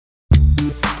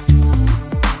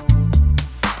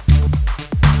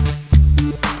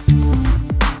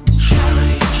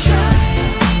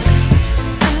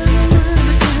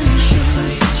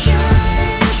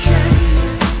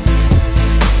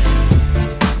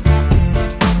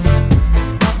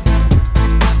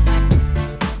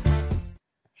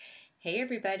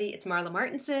everybody. It's Marla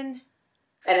Martenson.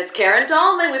 And it's Karen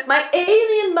Dahlman with my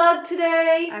alien mug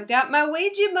today. I've got my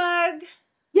Ouija mug.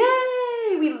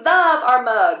 Yay! We love our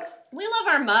mugs. We love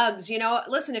our mugs. You know,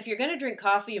 listen, if you're going to drink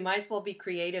coffee, you might as well be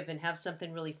creative and have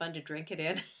something really fun to drink it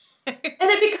in. And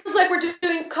it becomes like we're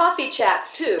doing coffee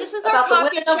chats, too. This is our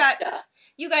coffee chat.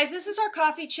 You guys, this is our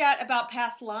coffee chat about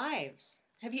past lives.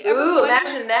 Have you ever Ooh,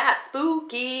 imagine that.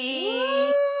 Spooky.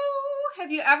 Ooh,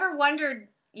 have you ever wondered,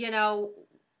 you know,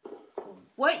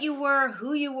 what you were,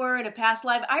 who you were in a past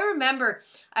life? I remember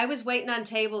I was waiting on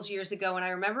tables years ago, and I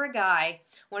remember a guy,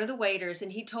 one of the waiters,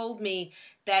 and he told me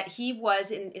that he was,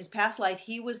 in his past life,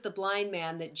 he was the blind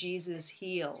man that Jesus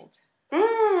healed.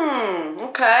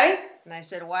 Okay. And I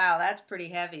said, wow, that's pretty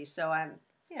heavy. So I'm...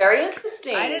 Yeah. Very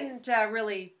interesting. I didn't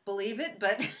really believe it,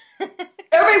 but...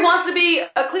 Everybody wants to be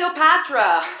a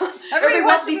Cleopatra. Everybody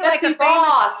wants to be like a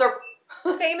boss or...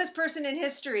 famous person in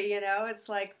history, you know. It's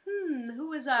like, who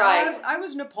was I? Right. I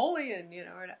was Napoleon, you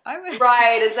know. I was...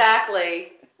 Right,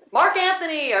 exactly. Mark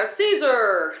Antony or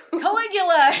Caesar.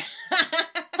 Caligula.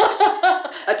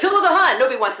 Attila the Hun.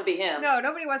 Nobody wants to be him. No,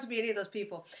 nobody wants to be any of those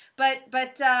people.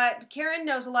 But Karen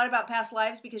knows a lot about past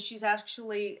lives because she's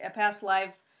actually a past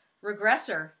life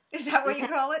regressor. Is that what you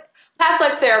call it? Past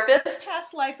life therapist.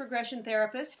 Past life regression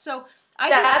therapist. So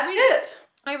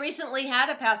I recently had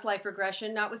a past life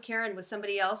regression, not with Karen, with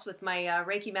somebody else, with my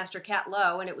Reiki master, Kat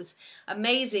Lowe, and it was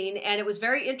amazing, and it was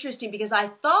very interesting because I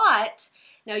thought,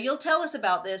 now you'll tell us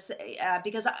about this,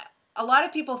 because a lot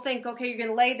of people think, okay, you're going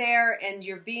to lay there and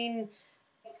you're being,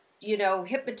 you know,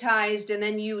 hypnotized, and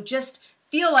then you just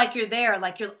feel like you're there,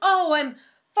 like you're, oh, I'm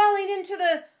falling into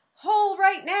the hole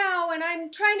right now, and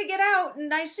I'm trying to get out,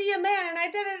 and I see a man, and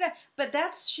I da-da-da. But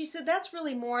that's, she said, that's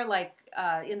really more like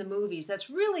in the movies.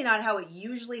 That's really not how it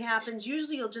usually happens.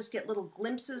 Usually you'll just get little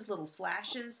glimpses, little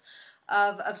flashes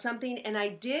of something, and I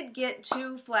did get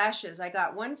two flashes. I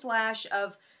got one flash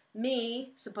of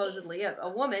me, supposedly, a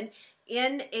woman,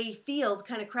 in a field,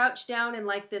 kind of crouched down in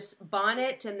like this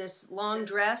bonnet and this long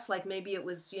dress, like maybe it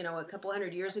was, you know, a couple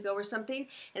hundred years ago or something,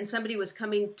 and somebody was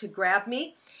coming to grab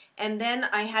me. And then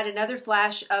I had another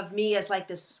flash of me as like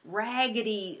this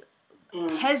raggedy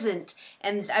peasant,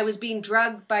 and I was being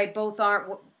drugged by both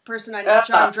person on each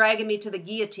arm, dragging me to the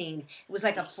guillotine. It was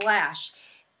like a flash.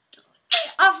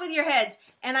 Off with your heads.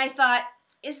 And I thought,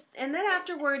 and then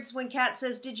afterwards when Kat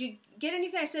says, did you get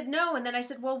anything? I said, no. And then I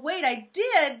said, well, wait, I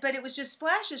did, but it was just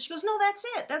flashes. She goes, no, that's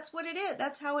it. That's what it is.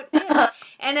 That's how it is.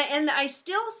 And I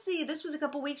still see, this was a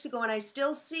couple weeks ago, and I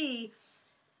still see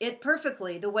it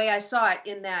perfectly the way I saw it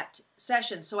in that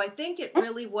session. So I think it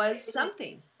really was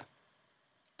something.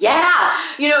 Yeah,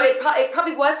 you know, it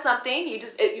probably was something.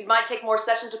 You might take more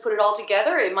sessions to put it all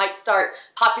together. It might start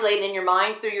populating in your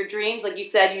mind through your dreams. Like you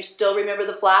said, you still remember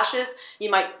the flashes. You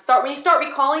might start, when you start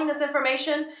recalling this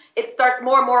information, it starts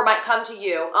more and more might come to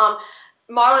you.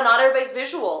 Marla, not everybody's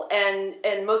visual,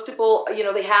 and most people, you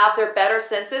know, they have their better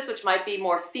senses, which might be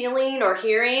more feeling or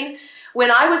hearing. When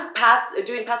I was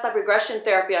doing past life regression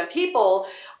therapy on people,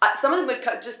 some of them would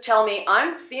just tell me,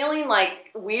 I'm feeling like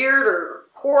weird or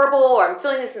horrible, or I'm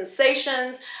feeling these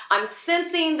sensations. I'm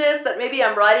sensing this, that maybe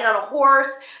I'm riding on a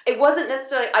horse. It wasn't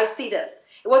necessarily, I see this.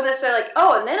 It wasn't necessarily like,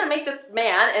 oh, and then I make this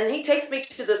man, and he takes me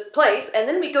to this place, and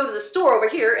then we go to the store over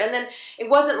here, and then it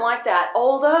wasn't like that.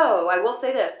 Although, I will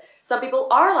say this, some people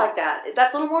are like that.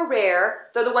 That's a little more rare.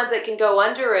 They're the ones that can go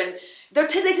under, and they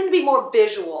tend to be more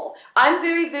visual. I'm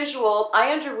very visual.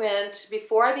 I underwent,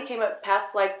 before I became a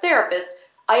past life therapist,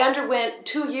 I underwent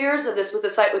 2 years of this with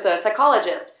a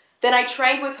psychologist. Then I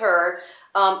trained with her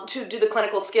to do the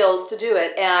clinical skills to do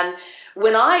it. And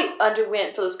when I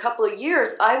underwent for those couple of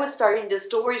years, the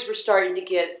stories were starting to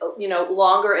get, you know,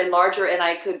 longer and larger, and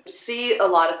I could see a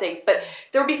lot of things. But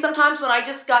there would be some times when I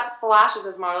just got flashes,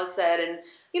 as Marla said, and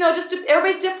you know, just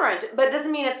everybody's different, but it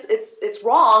doesn't mean it's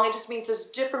wrong. It just means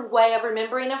there's a different way of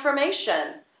remembering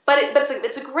information. But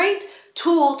it's a great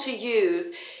tool to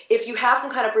use if you have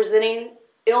some kind of presenting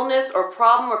illness or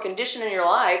problem or condition in your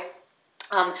life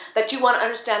that you want to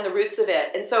understand the roots of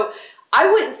it. And so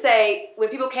I wouldn't say, when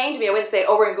people came to me, I wouldn't say,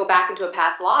 oh, we're going to go back into a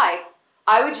past life.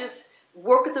 I would just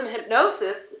work with them in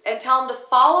hypnosis and tell them to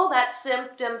follow that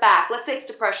symptom back. Let's say it's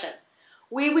depression.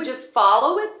 We would just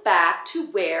follow it back to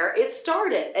where it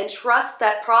started and trust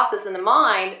that process in the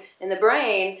mind, in the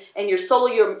brain, and your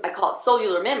I call it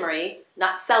soul-u-lar memory,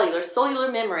 not cellular,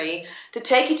 soul-u-lar memory, to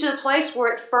take you to the place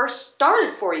where it first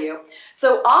started for you.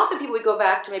 So often people would go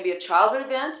back to maybe a childhood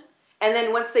event, and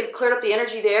then once they've cleared up the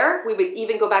energy there, we would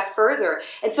even go back further.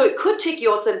 And so it could take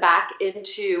you also back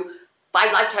into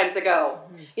 5 lifetimes ago.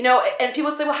 You know, and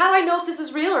people would say, well, how do I know if this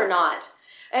is real or not?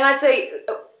 And I'd say,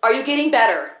 are you getting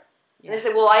better? And they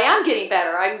said, well, I am getting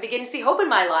better. I'm beginning to see hope in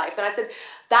my life. And I said,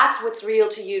 that's what's real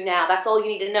to you now. That's all you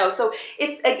need to know. So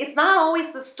it's not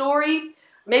always the story.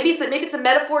 Maybe it's a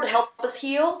metaphor to help us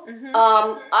heal.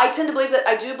 I tend to believe that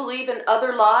I do believe in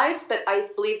other lives, but I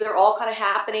believe they're all kind of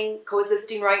happening,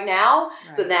 coexisting right now.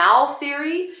 Right. The now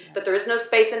theory, that there is no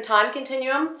space and time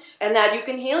continuum, and that you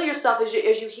can heal yourself as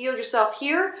you heal yourself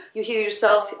here, you heal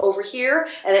yourself over here.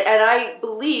 And I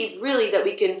believe really that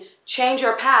we can change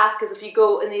our past, because if you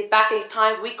go back in these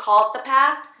times, we call it the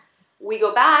past. We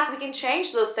go back, we can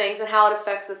change those things and how it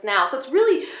affects us now. So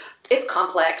it's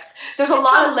complex. There's a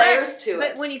lot of layers to it.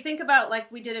 But when you think about, like,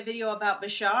 we did a video about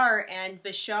Bashar, and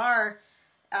Bashar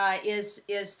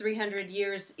is 300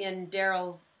 years in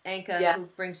Daryl Anka, who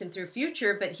brings him through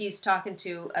future, but he's talking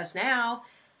to us now.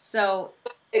 So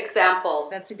example.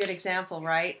 That's a good example,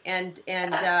 right? And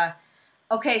yes.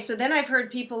 Okay, so then I've heard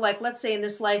people, like, let's say in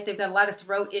this life they've got a lot of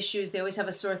throat issues. They always have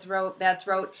a sore throat, bad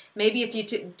throat. Maybe if you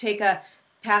take a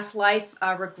past life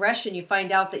regression, you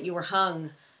find out that you were hung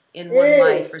in one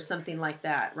life or something like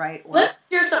that, right? Or, let's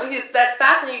hear something that's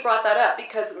fascinating you brought that up,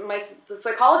 because the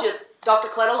psychologist, Dr.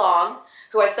 Cleta Long,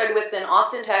 who I studied with in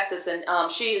Austin, Texas,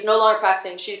 and she is no longer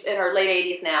practicing. She's in her late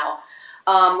 80s now.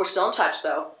 We're still in touch,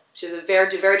 though. She's a very,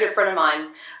 very dear friend of mine.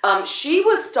 She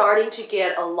was starting to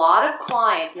get a lot of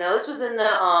clients. Now, this was in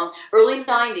the early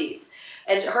 90s,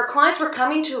 and her clients were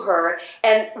coming to her,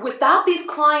 and without these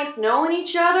clients knowing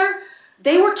each other,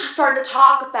 they were starting to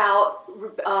talk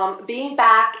about being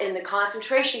back in the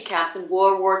concentration camps in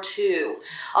World War II.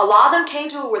 A lot of them came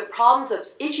to her with problems of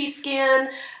itchy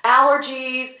skin,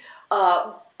 allergies,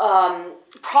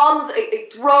 problems,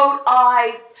 throat,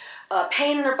 eyes,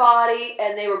 pain in their body,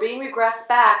 and they were being regressed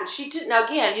back. And she didn't. Now,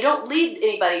 again, you don't lead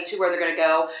anybody to where they're going to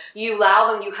go. You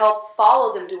allow them, you help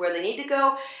follow them to where they need to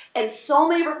go. And so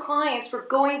many of her clients were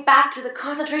going back to the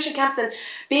concentration camps and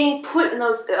being put in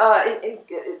those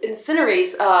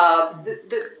incineries,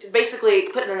 basically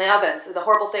put in the ovens, the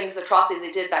horrible things, atrocities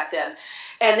they did back then.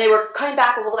 And they were coming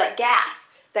back with all that gas,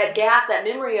 that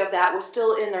memory of that was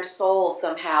still in their soul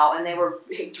somehow, and they were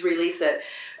to release it.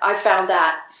 I found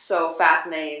that so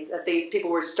fascinating that these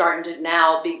people were starting to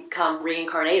now become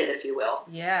reincarnated, if you will.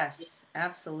 Yes,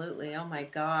 absolutely. Oh my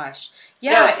gosh.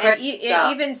 Yeah, and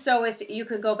even so, if you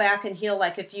could go back and heal,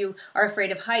 like if you are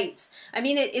afraid of heights. I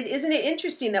mean, isn't it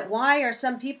interesting that why are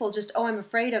some people just, I'm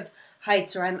afraid of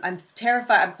heights, or I'm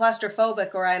terrified, I'm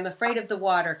claustrophobic, or I'm afraid of the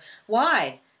water.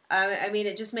 Why? I mean,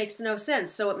 it just makes no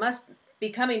sense. So it must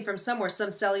be coming from somewhere,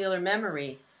 some cellular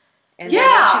memory. And then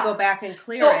once you go back and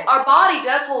clear it. Our body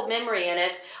does hold memory in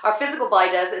it. Our physical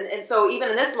body does. And so even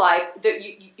in this life,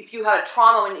 if you had a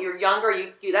trauma when you're younger,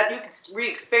 you can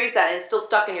re-experience that, and it's still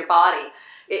stuck in your body.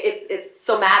 It's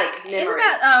somatic memory. Isn't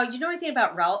that, do you know anything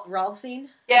about Rolfing?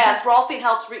 Yes, Rolfing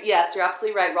helps. Yes, you're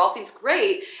absolutely right. Rolfing's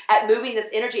great at moving this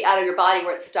energy out of your body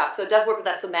where it's stuck. So it does work with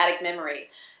that somatic memory.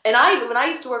 And when I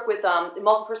used to work with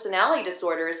multiple personality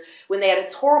disorders, when they had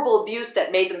this horrible abuse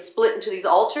that made them split into these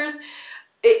alters,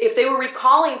 if they were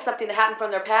recalling something that happened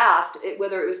from their past,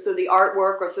 whether it was through the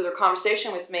artwork or through their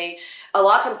conversation with me, a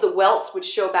lot of times the welts would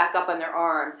show back up on their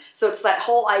arm. So it's that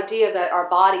whole idea that our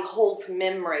body holds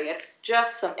memory. It's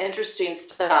just some interesting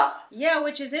stuff. Yeah,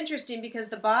 which is interesting because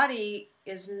the body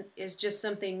is just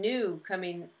something new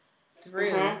coming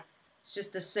through. Mm-hmm. It's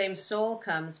just the same soul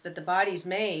comes, but the body's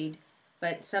made.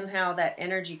 But somehow that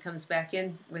energy comes back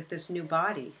in with this new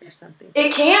body or something.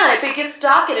 It can, if it gets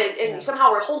stuck and somehow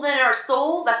we're holding it in our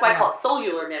soul. That's why I call it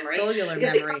soul-u-lar memory. Soul-u-lar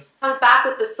memory. It comes back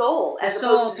with the soul. The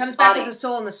soul comes back with the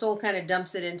soul, and the soul kind of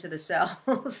dumps it into the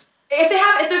cells.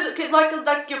 If there's like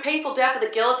your painful death of the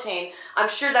guillotine, I'm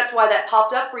sure that's why that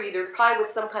popped up for you. There probably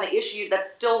was some kind of issue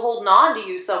that's still holding on to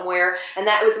you somewhere, and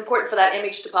that was important for that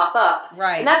image to pop up.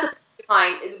 Right. And that's the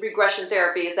behind regression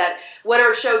therapy, is that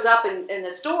whatever shows up in the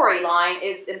storyline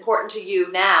is important to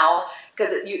you now,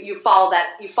 because you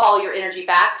follow your energy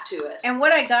back to it. And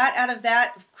what I got out of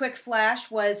that quick flash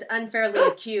was unfairly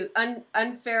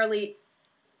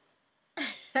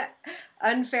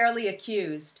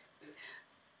accused.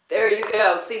 There you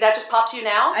go. See, that just popped to you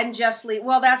now? Unjustly.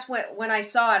 Well, that's when I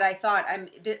saw it, I thought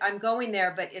I'm going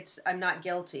there, but I'm not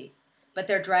guilty. But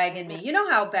they're dragging me. You know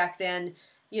how back then,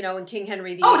 in King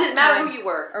Henry VIII. Oh, it didn't matter who you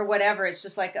were. Or whatever. It's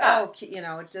just like,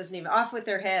 it doesn't even, off with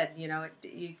their head, you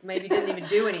maybe didn't even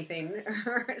do anything.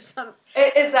 Or something.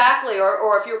 Exactly.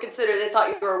 Or if you were considered, they thought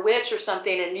you were a witch or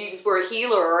something, and you just were a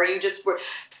healer, or you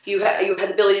had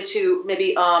the ability to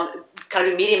maybe kind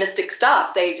of do mediumistic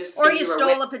stuff. They just or you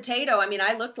stole a potato. I mean,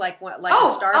 I looked like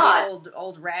a starving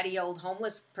old ratty old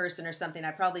homeless person or something.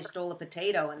 I probably stole a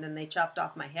potato, and then they chopped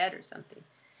off my head or something.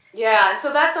 Yeah, and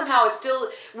so that somehow is still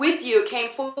with you, it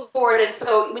came forward. And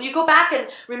so when you go back and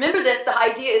remember this, the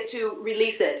idea is to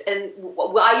release it. And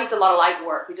I used a lot of light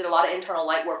work. We did a lot of internal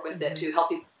light work with it to help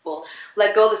people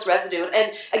let go of this residue.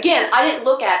 And again, I didn't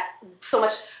look at so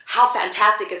much how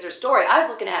fantastic is their story. I was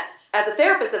looking at, as a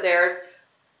therapist of theirs,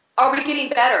 are we getting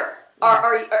better?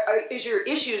 Is your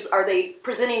issues, are they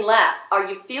presenting less? Are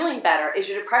you feeling better? Is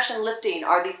your depression lifting?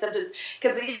 Are these symptoms?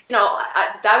 Because, you know,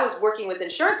 I was working with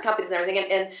insurance companies and everything.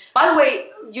 And by the way,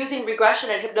 using regression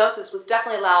and hypnosis was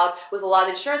definitely allowed with a lot of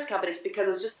insurance companies because it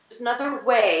was just another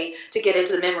way to get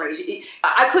into the memories.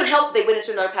 I couldn't help if they went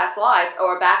into another past life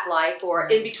or a back life or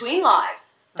in between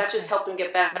lives. That just helped them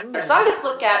get better. So I just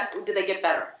look at, did they get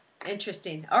better?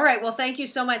 Interesting. All right. Well, thank you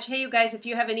so much. Hey, you guys, if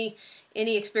you have any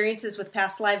experiences with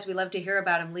past lives, we love to hear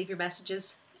about them. Leave your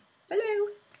messages. Hello.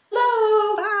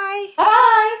 Hello. Bye.